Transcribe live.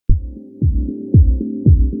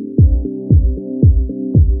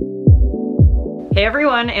Hey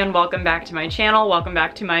everyone, and welcome back to my channel. Welcome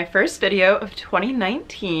back to my first video of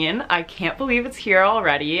 2019. I can't believe it's here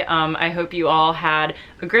already. I hope you all had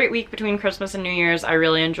a great week between Christmas and New Year's. I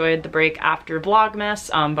really enjoyed the break after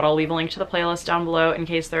Vlogmas, but I'll leave a link to the playlist down below in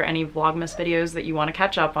case there are any Vlogmas videos that you want to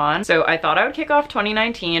catch up on. So I thought I would kick off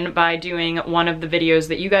 2019 by doing one of the videos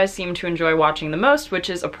that you guys seem to enjoy watching the most,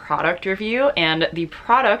 which is a product review. And the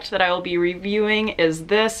product that I will be reviewing is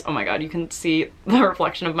this. Oh my god, you can see the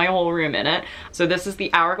reflection of my whole room in it. So this is the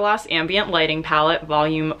HOURGLASS Ambient Lighting Palette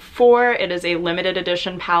Volume 4. It is a limited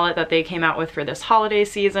edition palette that they came out with for this holiday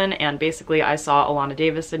season, and basically I saw Alana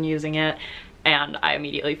Davison using it and I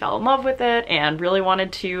immediately fell in love with it and really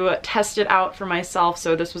wanted to test it out for myself.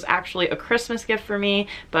 So this was actually a Christmas gift for me,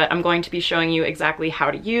 but I'm going to be showing you exactly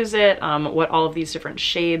how to use it, what all of these different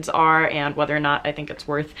shades are, and whether or not I think it's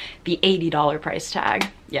worth the $80 price tag.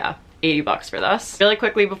 Yeah. 80 bucks for this. Really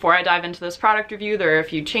quickly, before I dive into this product review, there are a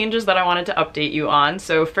few changes that I wanted to update you on.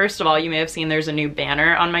 So first of all, you may have seen there's a new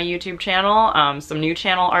banner on my YouTube channel, some new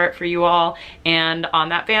channel art for you all, and on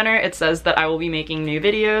that banner it says that I will be making new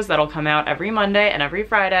videos that'll come out every Monday and every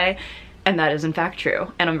Friday. And that is in fact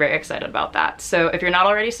true, and I'm very excited about that. So if you're not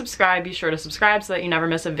already subscribed, be sure to subscribe so that you never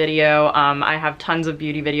miss a video. I have tons of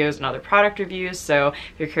beauty videos and other product reviews, so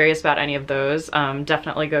if you're curious about any of those,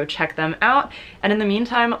 definitely go check them out. And in the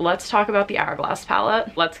meantime, let's talk about the HOURGLASS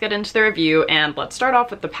palette. Let's get into the review, and let's start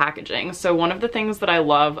off with the packaging. So one of the things that I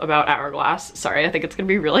love about HOURGLASS, sorry, I think it's gonna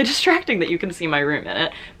be really distracting that you can see my room in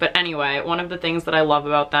it, but anyway, one of the things that I love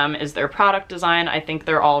about them is their product design. I think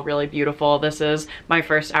they're all really beautiful. This is my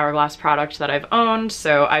first HOURGLASS product that I've owned,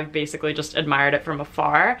 so I've basically just admired it from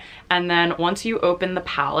afar. And then once you open the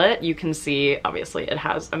palette, you can see obviously it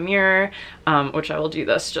has a mirror, which I will do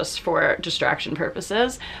this just for distraction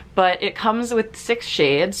purposes, but it comes with 6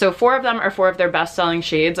 shades. So 4 of them are 4 of their best-selling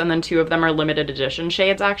shades, and then 2 of them are limited edition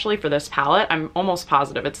shades actually for this palette. I'm almost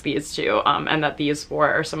positive it's these 2, and that these 4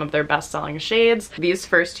 are some of their best-selling shades. These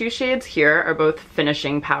first 2 shades here are both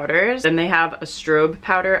finishing powders. Then they have a strobe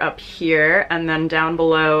powder up here, and then down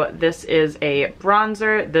below this is a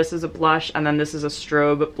bronzer, this is a blush, and then this is a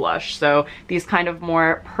strobe blush. So these kind of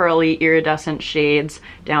more pearly iridescent shades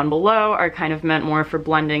down below are kind of meant more for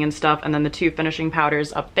blending and stuff, and then the 2 finishing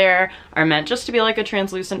powders up there are meant just to be like a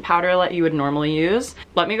translucent powder that you would normally use.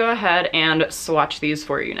 Let me go ahead and swatch these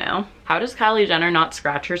for you now. How does Kylie Jenner not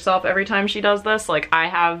scratch herself every time she does this? Like, I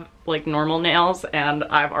have like normal nails and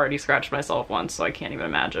I've already scratched myself once, so I can't even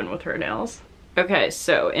imagine with her nails. Okay,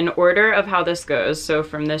 so in order of how this goes, so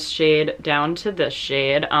from this shade down to this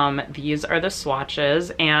shade, these are the swatches,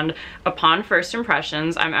 and upon first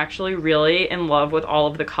impressions, I'm actually really in love with all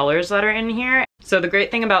of the colors that are in here. So the great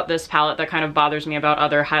thing about this palette that kind of bothers me about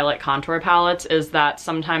other highlight contour palettes is that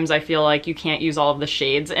sometimes I feel like you can't use all of the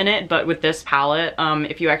shades in it, but with this palette,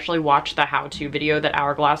 if you actually watch the how-to video that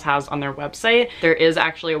HOURGLASS has on their website, there is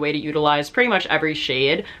actually a way to utilize pretty much every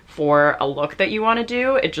shade for a look that you want to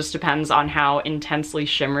do. It just depends on how intensely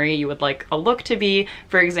shimmery you would like a look to be.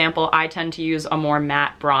 For example, I tend to use a more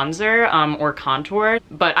matte bronzer or contour,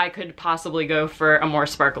 but I could possibly go for a more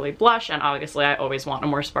sparkly blush, and obviously I always want a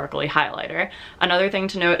more sparkly highlighter. Another thing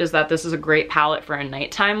to note is that this is a great palette for a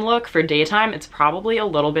nighttime look. For daytime, it's probably a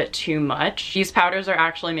little bit too much. These powders are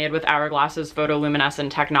actually made with HOURGLASS's photoluminescent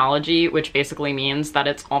technology, which basically means that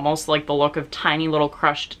it's almost like the look of tiny little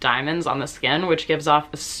crushed diamonds on the skin, which gives off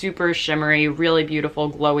a super shimmery, really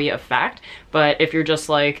beautiful, glowy effect. But if you're just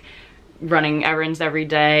like running errands every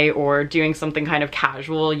day or doing something kind of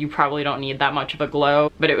casual, you probably don't need that much of a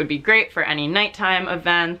glow, but it would be great for any nighttime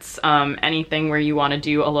events, anything where you want to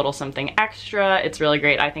do a little something extra. It's really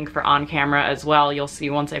great, I think, for on camera as well. You'll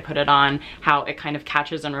see once I put it on how it kind of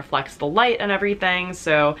catches and reflects the light and everything.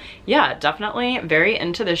 So yeah, definitely very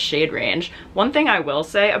into this shade range. One thing I will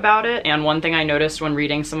say about it, and one thing I noticed when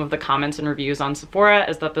reading some of the comments and reviews on Sephora,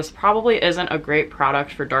 is that this probably isn't a great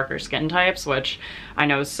product for darker skin types, which I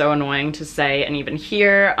know is so annoying to say and even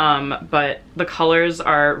hear, but the colors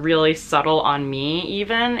are really subtle on me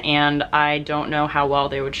even, and I don't know how well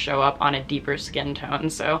they would show up on a deeper skin tone.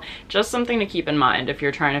 So just something to keep in mind if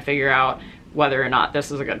you're trying to figure out whether or not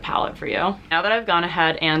this is a good palette for you. Now that I've gone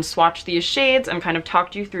ahead and swatched these shades and kind of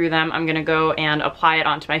talked you through them, I'm gonna go and apply it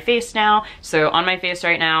onto my face now. So on my face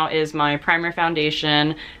right now is my primer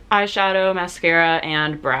foundation, eyeshadow, mascara,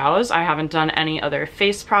 and brows. I haven't done any other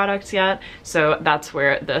face products yet, so that's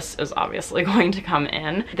where this is obviously going to come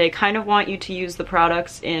in. They kind of want you to use the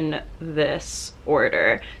products in this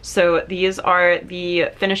order. So these are the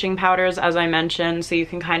finishing powders, as I mentioned, so you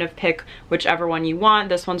can kind of pick whichever one you want.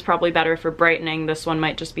 This one's probably better for brightening. This one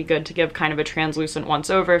might just be good to give kind of a translucent once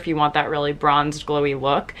over if you want that really bronzed, glowy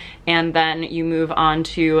look. And then you move on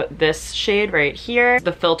to this shade right here,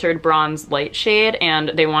 the filtered bronze light shade, and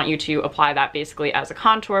they want you to apply that basically as a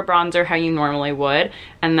contour bronzer how you normally would.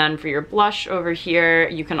 And then for your blush over here,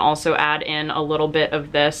 you can also add in a little bit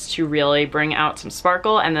of this to really bring out some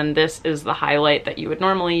sparkle. And then this is the highlight that you would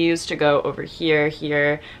normally use to go over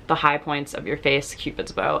here, the high points of your face,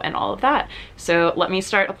 Cupid's bow, and all of that. So let me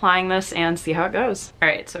start applying this and see how it goes. All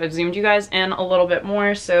right, so I've zoomed you guys in a little bit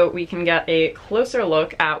more so we can get a closer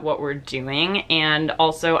look at what we're doing. And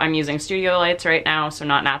also I'm using studio lights right now, so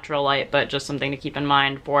not natural light, but just something to keep in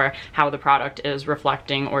mind for how the product is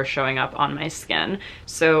reflecting or showing up on my skin.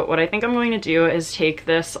 So what I think I'm going to do is take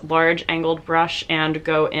this large angled brush and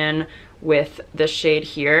go in with this shade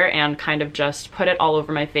here and kind of just put it all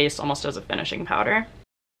over my face almost as a finishing powder.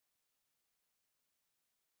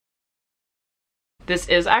 This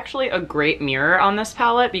is actually a great mirror on this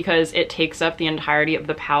palette because it takes up the entirety of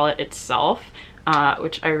the palette itself,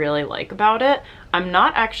 which I really like about it. I'm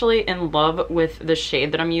not actually in love with the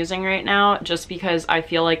shade that I'm using right now just because I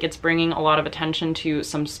feel like it's bringing a lot of attention to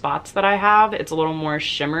some spots that I have. It's a little more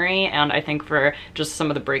shimmery, and I think for just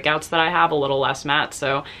some of the breakouts that I have, a little less matte.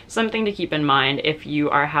 So something to keep in mind if you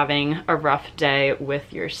are having a rough day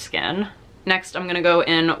with your skin. Next, I'm gonna go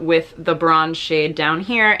in with the bronze shade down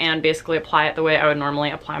here and basically apply it the way I would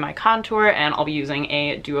normally apply my contour, and I'll be using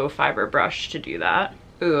a duo fiber brush to do that.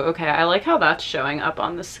 Ooh, okay, I like how that's showing up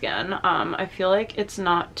on the skin. I feel like it's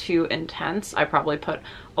not too intense. I probably put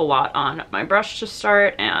a lot on my brush to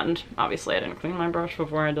start, and obviously I didn't clean my brush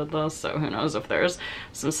before I did this, so who knows if there's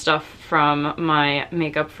some stuff from my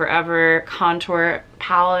Makeup Forever contour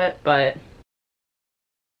palette, but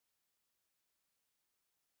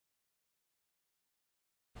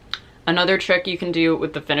another trick you can do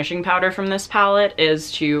with the finishing powder from this palette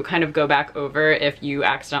is to kind of go back over if you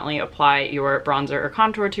accidentally apply your bronzer or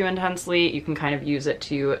contour too intensely. You can kind of use it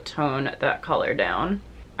to tone that color down.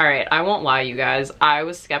 All right, I won't lie, you guys. I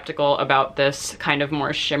was skeptical about this kind of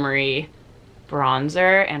more shimmery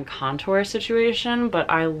bronzer and contour situation, but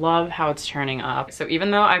I love how it's turning up. So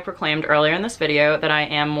even though I proclaimed earlier in this video that I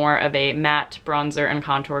am more of a matte bronzer and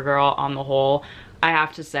contour girl on the whole, I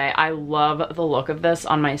have to say, I love the look of this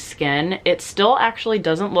on my skin. It still actually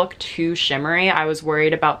doesn't look too shimmery. I was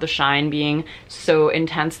worried about the shine being so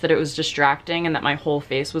intense that it was distracting and that my whole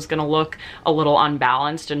face was gonna look a little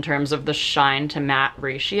unbalanced in terms of the shine to matte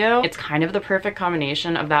ratio. It's kind of the perfect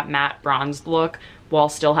combination of that matte bronzed look while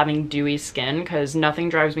still having dewy skin, because nothing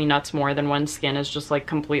drives me nuts more than when skin is just like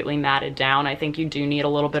completely matted down. I think you do need a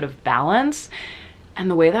little bit of balance, and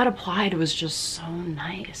the way that applied was just so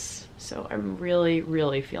nice. So I'm really,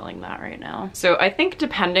 really feeling that right now. So I think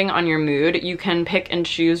depending on your mood, you can pick and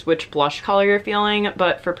choose which blush color you're feeling,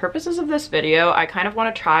 but for purposes of this video, I kind of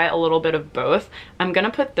want to try a little bit of both. I'm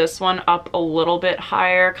gonna put this one up a little bit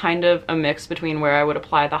higher, kind of a mix between where I would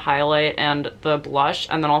apply the highlight and the blush,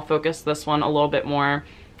 and then I'll focus this one a little bit more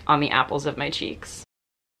on the apples of my cheeks.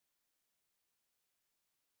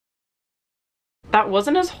 That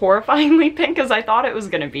wasn't as horrifyingly pink as I thought it was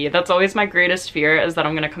gonna be. That's always my greatest fear, is that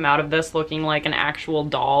I'm gonna come out of this looking like an actual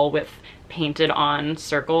doll with painted on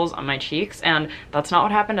circles on my cheeks, and that's not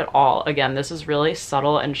what happened at all. Again, this is really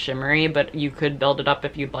subtle and shimmery, but you could build it up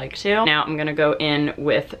if you'd like to. Now I'm gonna go in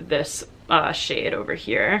with this shade over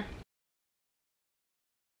here.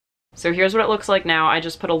 So here's what it looks like now. I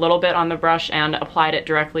just put a little bit on the brush and applied it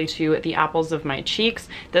directly to the apples of my cheeks.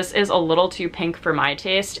 This is a little too pink for my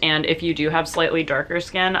taste, and if you do have slightly darker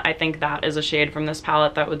skin, I think that is a shade from this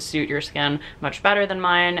palette that would suit your skin much better than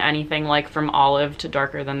mine. Anything like from olive to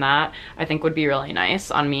darker than that, I think would be really nice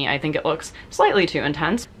on me. I think it looks slightly too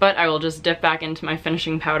intense, but I will just dip back into my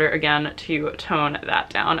finishing powder again to tone that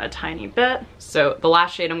down a tiny bit. So the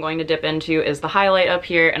last shade I'm going to dip into is the highlight up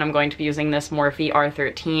here, and I'm going to be using this Morphe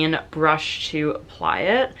R13 brush to apply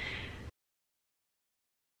it.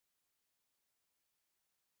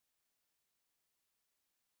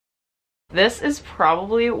 This is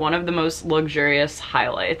probably one of the most luxurious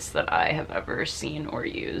highlights that I have ever seen or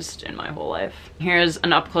used in my whole life. Here's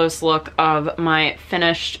an up-close look of my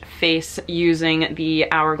finished face using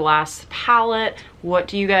the Hourglass palette. What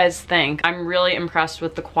do you guys think? I'm really impressed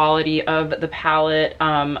with the quality of the palette.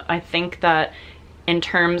 I think that in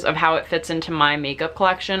terms of how it fits into my makeup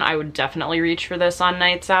collection, I would definitely reach for this on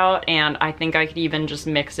nights out, and I think I could even just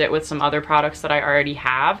mix it with some other products that I already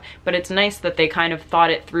have. But it's nice that they kind of thought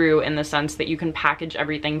it through in the sense that you can package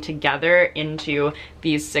everything together into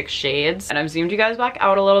these 6 shades. And I've zoomed you guys back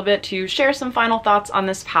out a little bit to share some final thoughts on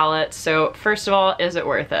this palette. So first of all, is it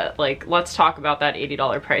worth it? Like, let's talk about that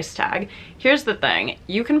 $80 price tag. Here's the thing,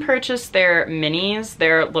 you can purchase their minis,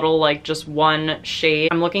 their little like just 1 shade.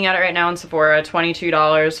 I'm looking at it right now in Sephora,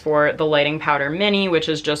 $22 for the lighting powder mini, which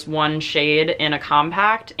is just 1 shade in a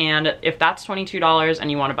compact. And if that's $22 and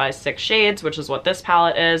you want to buy 6 shades, which is what this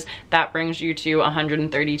palette is, that brings you to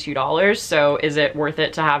 $132. So is it worth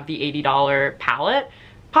it to have the $80 palette?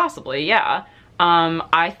 Possibly, yeah.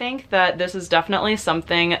 I think that this is definitely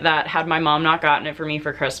something that, had my mom not gotten it for me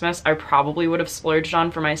for Christmas, I probably would have splurged on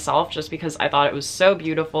for myself, just because I thought it was so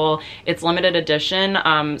beautiful. It's limited edition,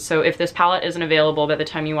 so if this palette isn't available by the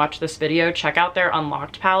time you watch this video, check out their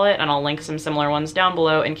Unlocked palette, and I'll link some similar ones down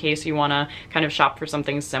below in case you want to kind of shop for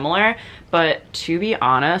something similar. But to be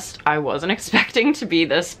honest, I wasn't expecting to be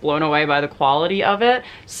this blown away by the quality of it,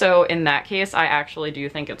 so in that case, I actually do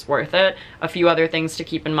think it's worth it. A few other things to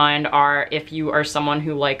keep in mind are, if you are someone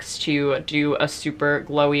who likes to do a super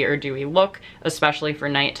glowy or dewy look, especially for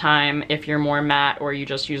nighttime, if you're more matte or you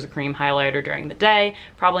just use a cream highlighter during the day,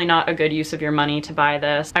 probably not a good use of your money to buy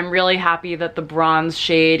this. I'm really happy that the bronze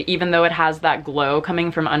shade, even though it has that glow coming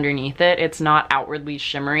from underneath it, it's not outwardly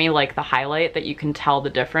shimmery like the highlight that you can tell the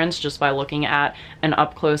difference just by looking at an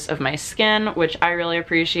up close of my skin, which I really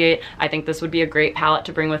appreciate. I think this would be a great palette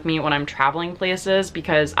to bring with me when I'm traveling places,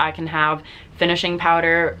 because I can have finishing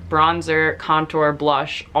powder, bronzer, contour,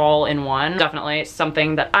 blush all in one. Definitely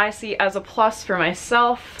something that I see as a plus for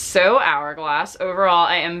myself. So Hourglass, overall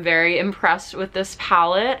I am very impressed with this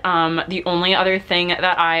palette. The only other thing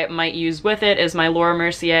that I might use with it is my Laura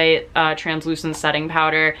Mercier translucent setting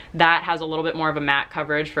powder. That has a little bit more of a matte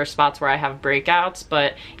coverage for spots where I have breakouts,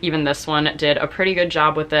 but even this one did a pretty good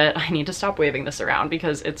job with it. I need to stop waving this around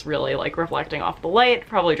because it's really like reflecting off the light,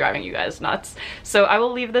 probably driving you guys nuts. So I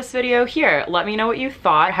will leave this video here. Let me know what you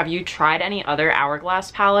thought. Have you tried any other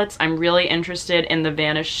Hourglass palettes? I'm really interested in the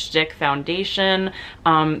Vanish Stick foundation.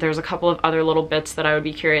 There's a couple of other little bits that I would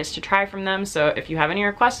be curious to try from them, so if you have any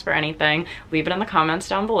requests for anything, leave it in the comments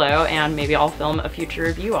down below and maybe I'll film a future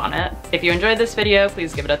review on it. If you enjoyed this video,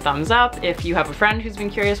 please give it a thumbs up. If you have a friend who's been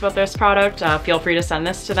curious about this product, feel free to send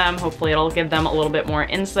this to them. Hopefully it'll give them a little bit more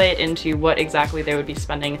insight into what exactly they would be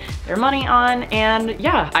spending their money on. And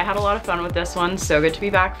yeah, I had a lot of fun with this one. So good to be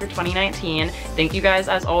back for 2019. Thank you guys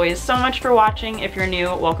as always so much for watching. If you're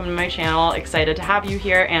new, welcome to my channel. Excited to have you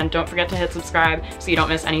here, and don't forget to hit subscribe so you don't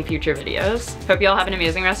miss any future videos. Hope you all have an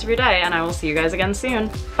amazing rest of your day, and I will see you guys again soon.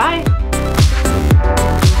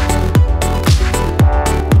 Bye!